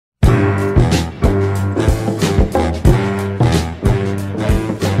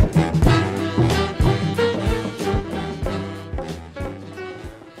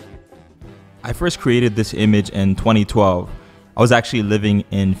first created this image in 2012. I was actually living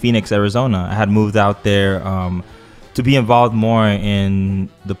in Phoenix, Arizona. I had moved out there to be involved more in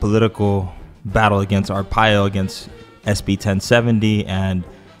the political battle against Arpaio, against SB 1070, and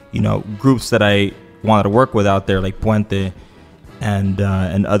groups that I wanted to work with out there, like Puente and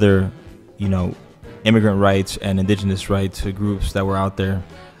other immigrant rights and indigenous rights groups that were out there.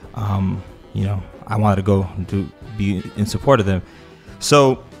 I wanted to go to be in support of them.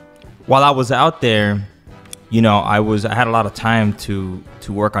 So while I was out there, I had a lot of time to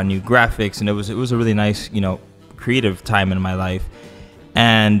work on new graphics, and it was a really nice, creative time in my life.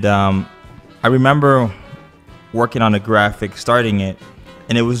 And I remember working on a graphic, starting it,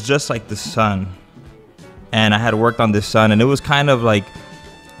 and it was just like the sun. And I had worked on this sun, and it was kind of like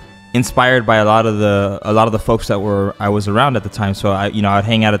inspired by a lot of the folks that I was around at the time. So I'd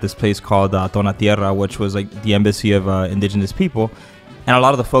hang out at this place called Tona Tierra, which was like the embassy of indigenous people, and a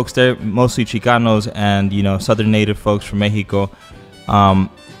lot of the folks there, mostly Chicanos and Southern Native folks from Mexico,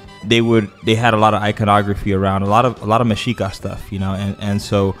 they had a lot of iconography around, a lot of Mexica stuff, and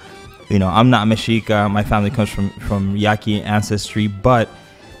so I'm not Mexica. My family comes from Yaqui ancestry, but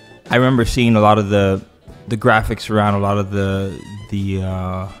I remember seeing a lot of the graphics around, a lot of the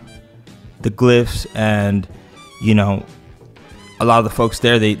glyphs, and a lot of the folks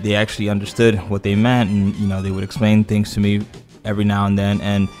there, they actually understood what they meant, and they would explain things to me every now and then,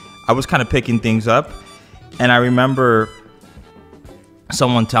 and I was kind of picking things up. And I remember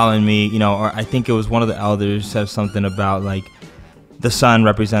someone telling me, or I think it was one of the elders, said something about like the sun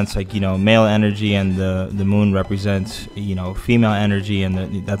represents like male energy, and the moon represents female energy,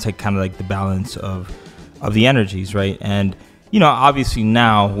 and that's like kind of like the balance of the energies, right? And obviously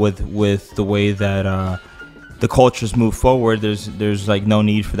now with the way that the cultures move forward, there's like no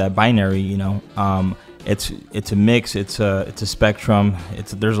need for that binary. It's a mix. It's a spectrum.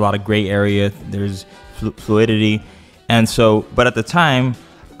 There's a lot of gray area. There's fluidity, and so. But at the time,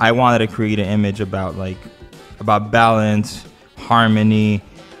 I wanted to create an image about balance, harmony.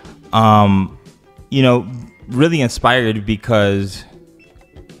 Really inspired because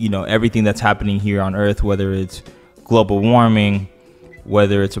everything that's happening here on Earth, whether it's global warming,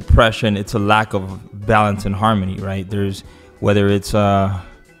 whether it's oppression, it's a lack of balance and harmony, right? Whether it's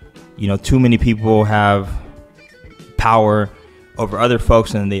too many people have power over other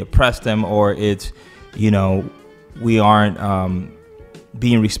folks and they oppress them, or it's we aren't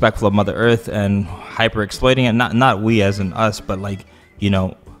being respectful of Mother Earth and hyper exploiting it. Not we as in us, but like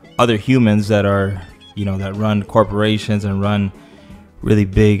other humans that are that run corporations and run really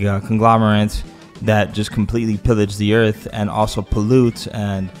big conglomerates that just completely pillage the earth and also pollute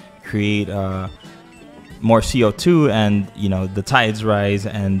and create more CO2, and the tides rise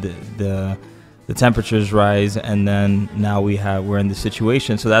and the temperatures rise, and then now we're in this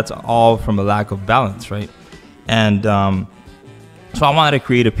situation. So that's all from a lack of balance, right? And so I wanted to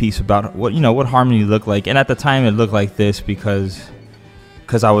create a piece about what harmony looked like, and at the time it looked like this because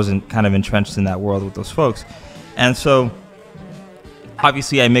I was kind of entrenched in that world with those folks. And so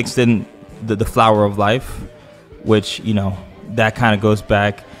obviously I mixed in the flower of life, which that kind of goes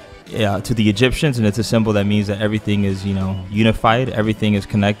back to the Egyptians, and it's a symbol that means that everything is unified, everything is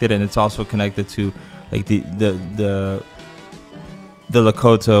connected, and it's also connected to like the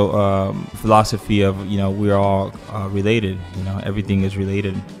Lakota philosophy of we're all related, everything is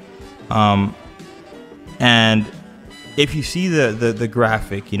related. And if you see the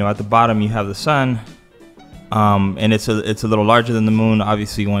graphic, at the bottom you have the sun, and it's a little larger than the moon.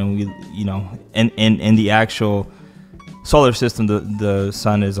 Obviously, when we in the actual solar system, the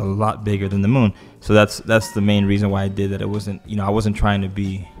sun is a lot bigger than the moon. So that's the main reason why I did that. It wasn't I wasn't trying to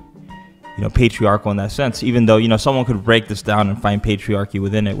be patriarchal in that sense, even though someone could break this down and find patriarchy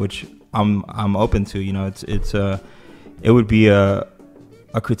within it, which I'm open to. It would be a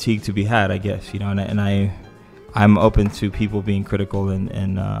critique to be had, I guess, and I'm open to people being critical and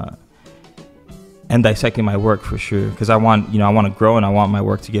dissecting my work for sure, because I want to grow and I want my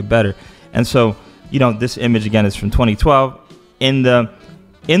work to get better. And so this image again is from 2012.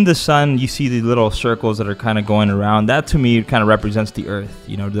 In the sun, you see the little circles that are kind of going around. That to me kind of represents the Earth,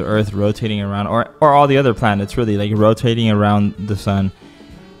 the Earth rotating around, or all the other planets really, like rotating around the sun.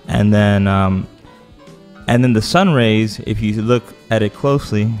 And then the sun rays, if you look at it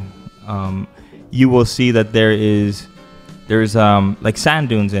closely, you will see that there's like sand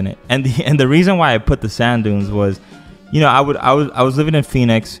dunes in it. And the reason why I put the sand dunes was, I was living in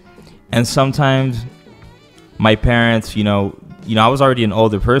Phoenix, and sometimes my parents, I was already an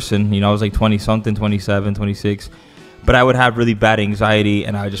older person, I was like 20 something, 27, 26, but I would have really bad anxiety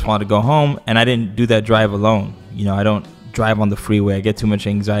and I just wanted to go home, and I didn't do that drive alone. I don't drive on the freeway. I get too much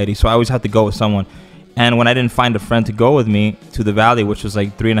anxiety, so I always have to go with someone. And when I didn't find a friend to go with me to the valley, which was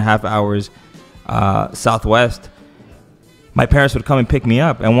like 3.5 hours southwest, my parents would come and pick me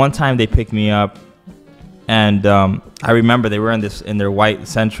up. And one time they picked me up, and I remember they were in their white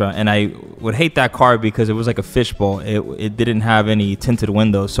Sentra, and I would hate that car because it was like a fishbowl. It didn't have any tinted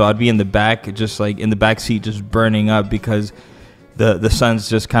windows, so I'd be in the back, just like in the back seat, just burning up because the sun's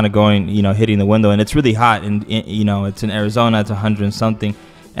just kind of going, hitting the window, and it's really hot, and it's in Arizona, it's 100 and something,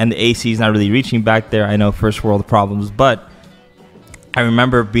 and the AC is not really reaching back there. I know, first world problems, but I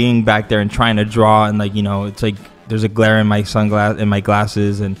remember being back there and trying to draw, and it's like there's a glare in my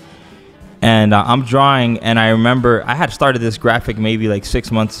glasses, and I'm drawing, and I remember I had started this graphic maybe like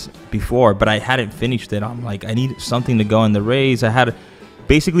 6 months before, but I hadn't finished it. I'm like, I need something to go in the rays. I had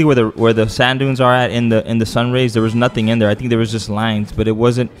basically where the sand dunes are at in the sun rays. There was nothing in there. I think there was just lines, but it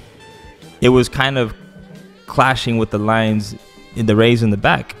wasn't. It was kind of clashing with the lines in the rays in the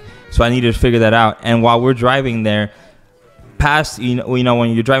back. So I needed to figure that out. And while we're driving there, past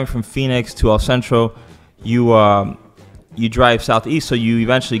when you're driving from Phoenix to El Centro, you drive southeast, so you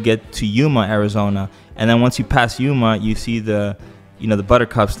eventually get to Yuma, Arizona, and then once you pass Yuma, you see the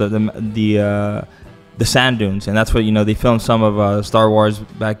buttercups, the sand dunes, and that's what they filmed some of Star Wars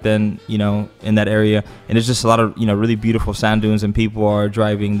back then, in that area, and it's just a lot of really beautiful sand dunes, and people are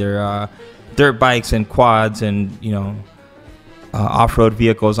driving their dirt bikes and quads and off-road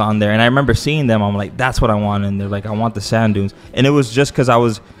vehicles on there, and I remember seeing them. I'm like, that's what I want, and they're like, I want the sand dunes, and it was just because I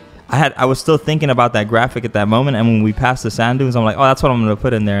was still thinking about that graphic at that moment, and when we passed the sand dunes, I'm like, oh, that's what I'm gonna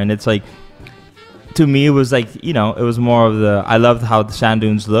put in there. And it's like, to me, it was like, it was more of I loved how the sand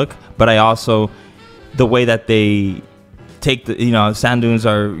dunes look, but I also, the way that they take the, sand dunes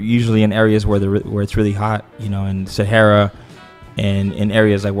are usually in areas where it's really hot, in Sahara, and in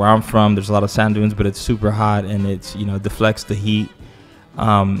areas like where I'm from, there's a lot of sand dunes, but it's super hot, and it's, deflects the heat,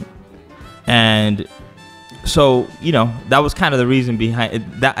 and so, that was kind of the reason behind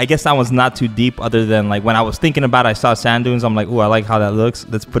it. That, I guess that was not too deep, other than like when I was thinking about it, I saw sand dunes. I'm like, ooh, I like how that looks.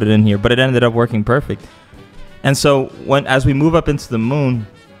 Let's put it in here. But it ended up working perfect. And so as we move up into the moon,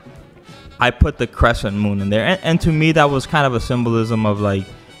 I put the crescent moon in there. And to me, that was kind of a symbolism of like,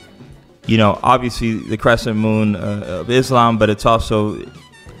 obviously the crescent moon of Islam, but it's also,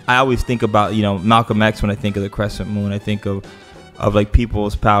 I always think about, Malcolm X when I think of the crescent moon. I think of like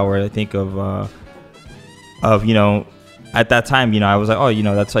people's power. I think of at that time, I was like,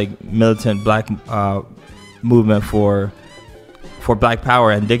 oh, that's like militant black movement for black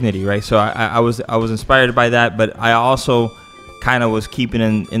power and dignity, right? So I was inspired by that, but I also kind of was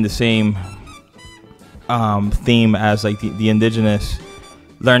keeping in the same theme as like the indigenous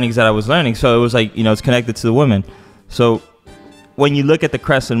learnings that I was learning. So it was like, it's connected to the women. So when you look at the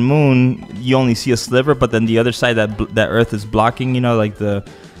crescent moon, you only see a sliver, but then the other side that Earth is blocking, like the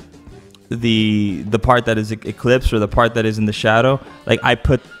part that is eclipsed, or the part that is in the shadow, like I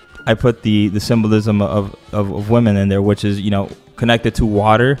put the symbolism of women in there, which is connected to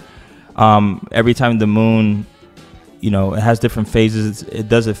water. Every time the moon, it has different phases. It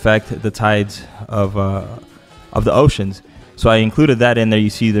does affect the tides of the oceans. So I included that in there.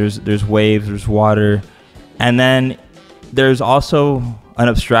 You see, there's waves, there's water, and then there's also an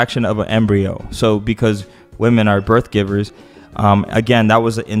abstraction of an embryo. So because women are birth givers. Again, that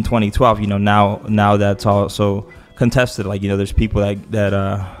was in 2012. Now that's also contested. Like, there's people that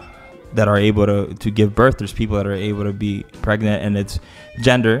are able to give birth. There's people that are able to be pregnant, and it's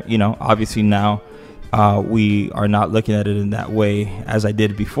gender. Obviously now we are not looking at it in that way as I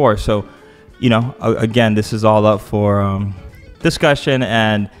did before. So, again, this is all up for discussion.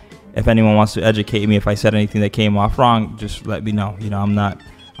 And if anyone wants to educate me, if I said anything that came off wrong, just let me know. I'm not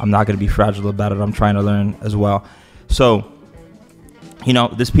going to be fragile about it. I'm trying to learn as well. So,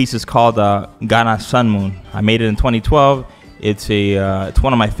 this piece is called Ganas Sun Moon. I made it in 2012. It's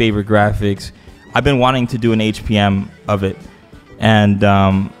one of my favorite graphics. I've been wanting to do an HPM of it, and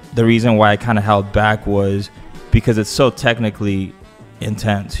the reason why I kind of held back was because it's so technically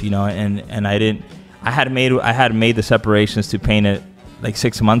intense, and I had made the separations to paint it like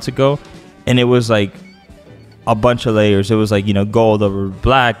 6 months ago, and it was like a bunch of layers. It was like, gold over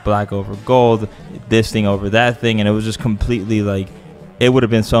black, black over gold, this thing over that thing, and it was just completely like, it would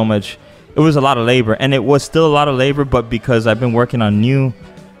have been so much. It was a lot of labor, and it was still a lot of labor, but because I've been working on new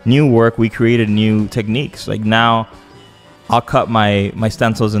work, we created new techniques. Like now I'll cut my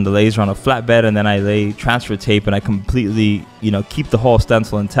stencils in the laser on a flatbed, and then I lay transfer tape, and I completely, keep the whole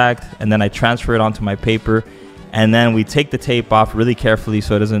stencil intact, and then I transfer it onto my paper, and then we take the tape off really carefully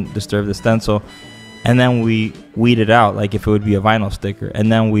so it doesn't disturb the stencil, and then we weed it out like if it would be a vinyl sticker,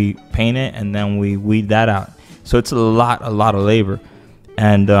 and then we paint it, and then we weed that out. So it's a lot of labor.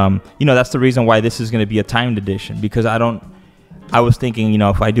 And, that's the reason why this is going to be a timed edition, because I was thinking,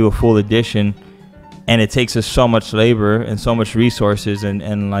 if I do a full edition and it takes us so much labor and so much resources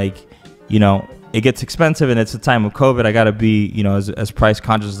and like, it gets expensive and it's a time of COVID, I got to be, as price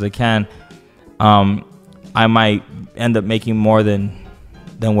conscious as I can. I might end up making more than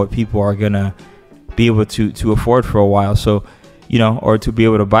what people are going to be able to afford for a while. So, or to be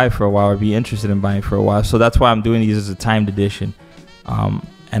able to buy for a while or be interested in buying for a while. So that's why I'm doing these as a timed edition.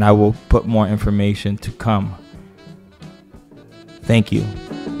 And I will put more information to come. Thank you.